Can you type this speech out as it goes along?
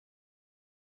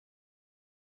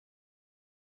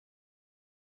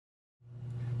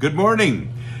Good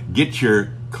morning. Get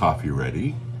your coffee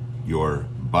ready, your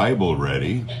Bible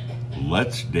ready.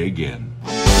 Let's dig in.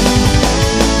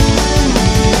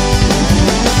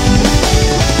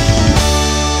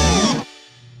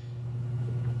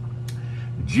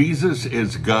 Jesus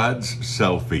is God's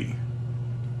selfie.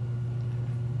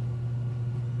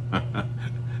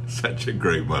 Such a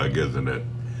great mug, isn't it?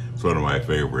 It's one of my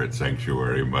favorite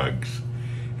sanctuary mugs.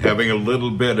 Having a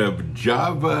little bit of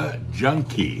Java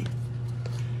Junkie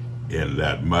in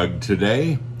that mug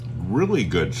today. Really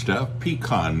good stuff.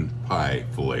 Pecan pie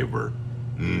flavor.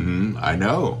 I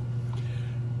know.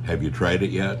 Have you tried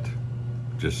it yet?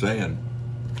 Just saying.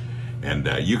 And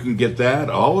you can get that,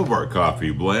 all of our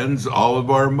coffee blends, all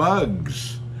of our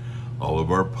mugs, all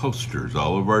of our posters,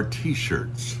 all of our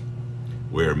t-shirts.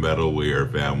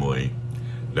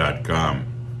 WeAreMetal.com.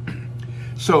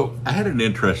 So I had an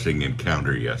interesting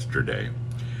encounter yesterday.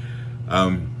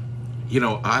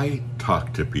 I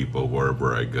talk to people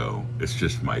wherever I go. It's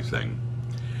just my thing.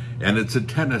 And it's a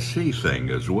Tennessee thing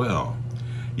as well.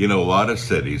 A lot of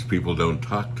cities, people don't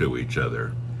talk to each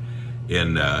other.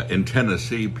 In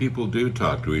Tennessee, people do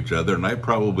talk to each other, and I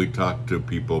probably talk to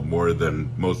people more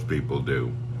than most people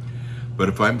do. But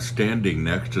if I'm standing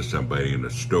next to somebody in a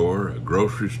store, a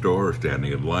grocery store, or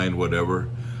standing in line, whatever,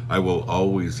 I will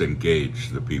always engage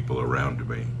the people around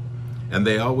me. And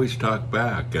they always talk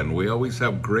back, and we always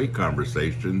have great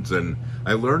conversations, and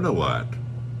I learn a lot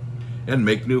and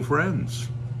make new friends.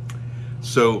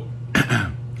 So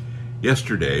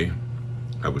yesterday,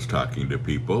 I was talking to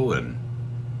people, and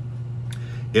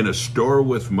in a store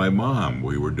with my mom,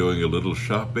 we were doing a little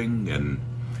shopping and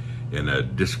in a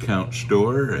discount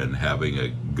store and having a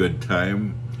good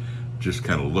time, just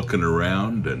kind of looking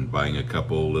around and buying a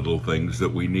couple little things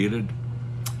that we needed.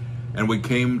 And we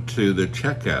came to the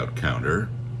checkout counter,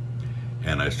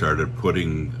 and I started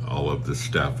putting all of the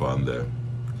stuff on the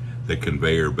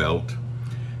conveyor belt.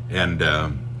 And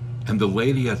the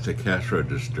lady at the cash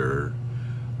register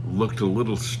looked a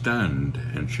little stunned,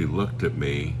 and she looked at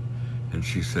me and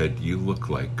she said, "You look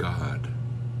like God."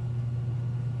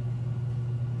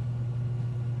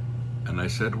 And I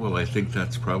said, "Well, I think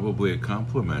that's probably a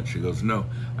compliment." She goes, "No,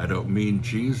 I don't mean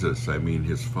Jesus, I mean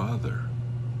his Father.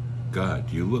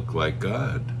 God, you look like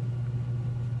God."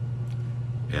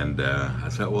 And I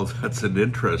thought, well, that's an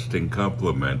interesting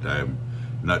compliment. I'm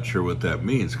not sure what that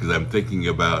means, because I'm thinking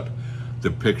about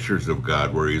the pictures of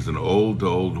God where he's an old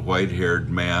white-haired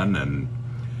man, and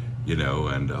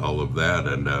and all of that.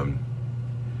 And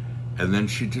then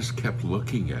she just kept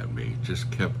looking at me,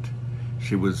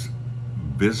 she was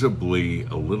visibly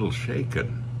a little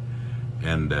shaken.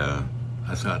 And I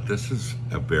thought, this is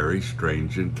a very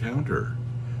strange encounter.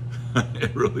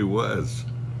 It really was.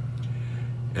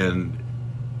 And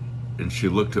she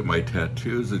looked at my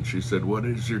tattoos and she said, "What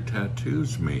does your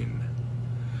tattoos mean?"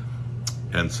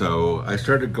 And so I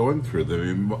started going through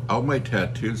them. All my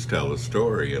tattoos tell a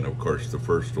story, and of course the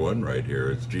first one right here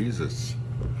is Jesus.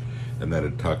 And then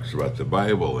it talks about the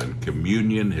Bible and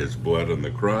communion, his blood on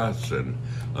the cross, and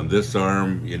on this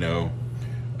arm,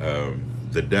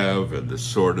 the dove and the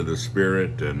sword of the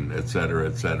Spirit, and et cetera,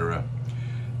 et cetera.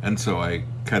 And so I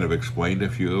kind of explained a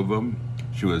few of them.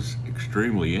 She was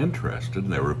extremely interested,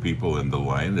 and there were people in the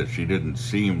line that she didn't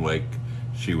seem like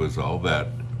she was all that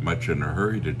much in a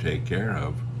hurry to take care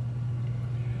of.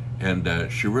 And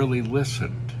she really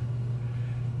listened.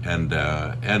 And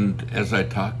as I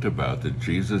talked about, that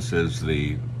Jesus is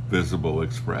the visible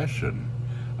expression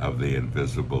of the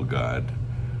invisible God,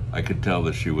 I could tell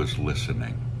that she was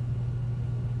listening.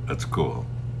 That's cool.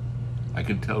 I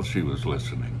could tell she was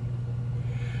listening.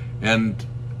 And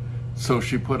so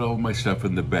she put all my stuff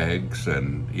in the bags,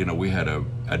 and we had a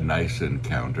nice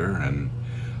encounter, and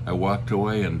I walked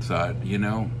away and thought,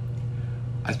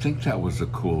 I think that was a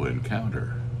cool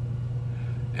encounter.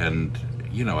 And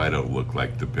I don't look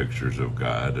like the pictures of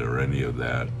God or any of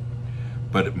that,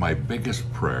 but my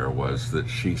biggest prayer was that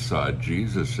she saw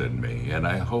Jesus in me, and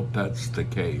I hope that's the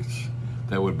case.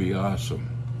 That would be awesome.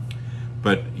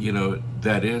 But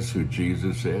that is who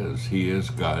Jesus is. He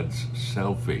is God's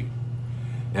selfie.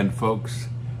 And folks,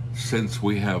 since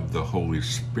we have the Holy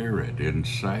Spirit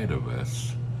inside of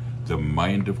us, the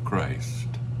mind of Christ,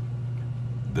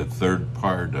 the third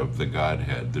part of the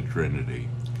Godhead, the Trinity,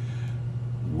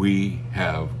 we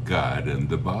have God in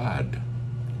the bod.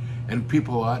 And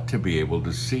people ought to be able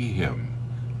to see him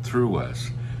through us.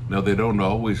 Now, they don't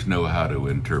always know how to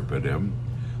interpret him.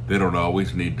 They don't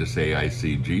always need to say, "I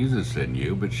see Jesus in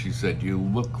you," but she said, "You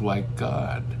look like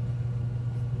God."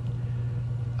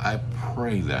 I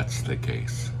pray that's the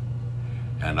case.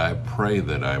 And I pray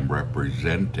that I'm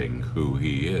representing who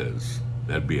he is.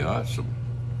 That'd be awesome.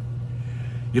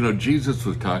 You know, Jesus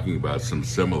was talking about some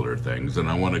similar things, and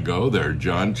I want to go there.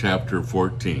 John chapter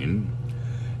 14,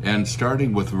 and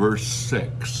starting with verse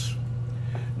 6.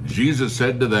 Jesus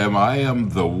said to them, I am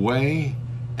the way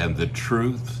and the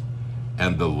truth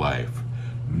and the life.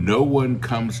 No one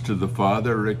comes to the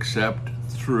Father except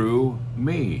through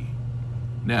me.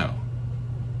 Now,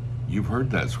 you've heard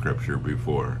that scripture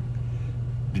before.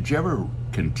 Did you ever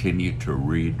continue to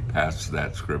read past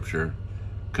that scripture?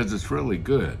 Because it's really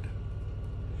good.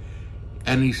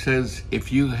 And he says,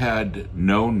 if you had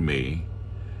known me,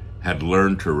 had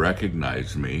learned to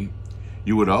recognize me,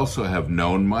 you would also have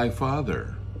known my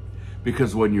Father.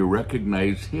 Because when you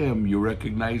recognize him, you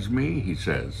recognize me, he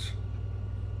says.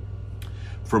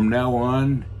 From now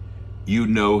on, you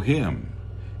know him,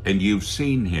 and you've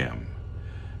seen him.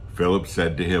 Philip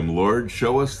said to him, Lord,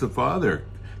 show us the Father.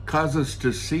 Cause us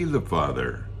to see the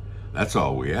Father. That's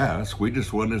all we ask. We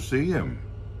just want to see him.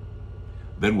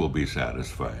 Then we'll be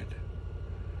satisfied.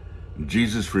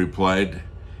 Jesus replied,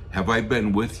 have I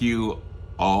been with you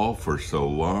all for so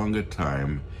long a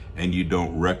time, and you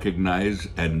don't recognize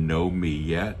and know me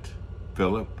yet,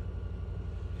 Philip?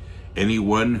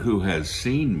 Anyone who has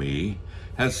seen me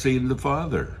has seen the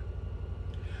Father.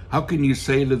 How can you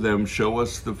say to them, show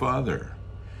us the Father?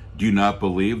 Do you not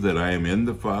believe that I am in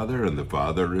the Father and the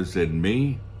Father is in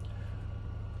me?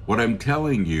 What I'm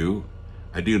telling you,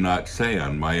 I do not say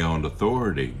on my own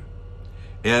authority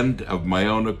and of my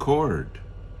own accord,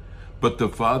 but the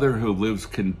Father who lives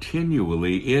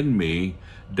continually in me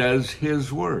does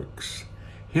his works,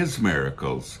 his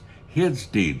miracles, his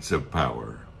deeds of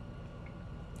power.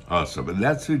 Awesome. And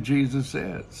that's who Jesus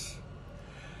is.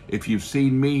 If you've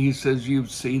seen me, he says, you've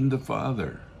seen the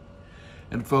Father.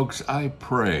 And folks, I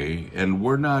pray, and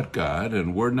we're not God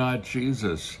and we're not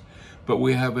Jesus, but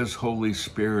we have his Holy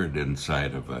Spirit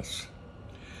inside of us.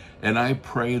 And I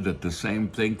pray that the same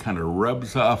thing kind of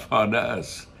rubs off on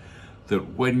us,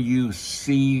 that when you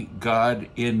see God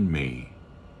in me,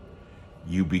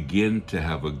 you begin to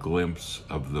have a glimpse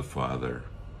of the Father.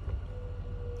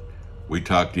 We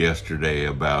talked yesterday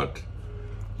about,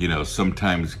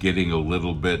 sometimes getting a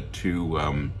little bit too,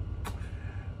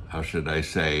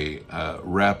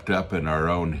 wrapped up in our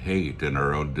own hate and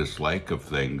our own dislike of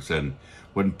things. And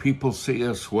when people see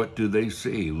us, what do they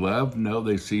see? Love? No,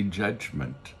 they see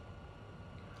judgment.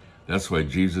 That's why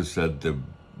Jesus said the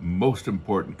most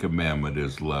important commandment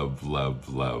is love,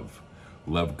 love, love.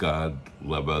 Love God,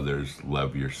 love others,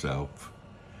 love yourself.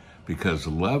 Because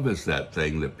love is that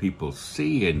thing that people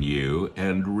see in you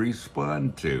and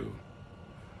respond to.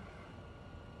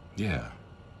 Yeah.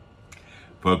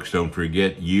 Folks, don't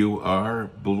forget, you are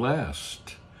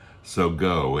blessed. So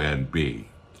go and be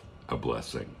a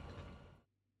blessing.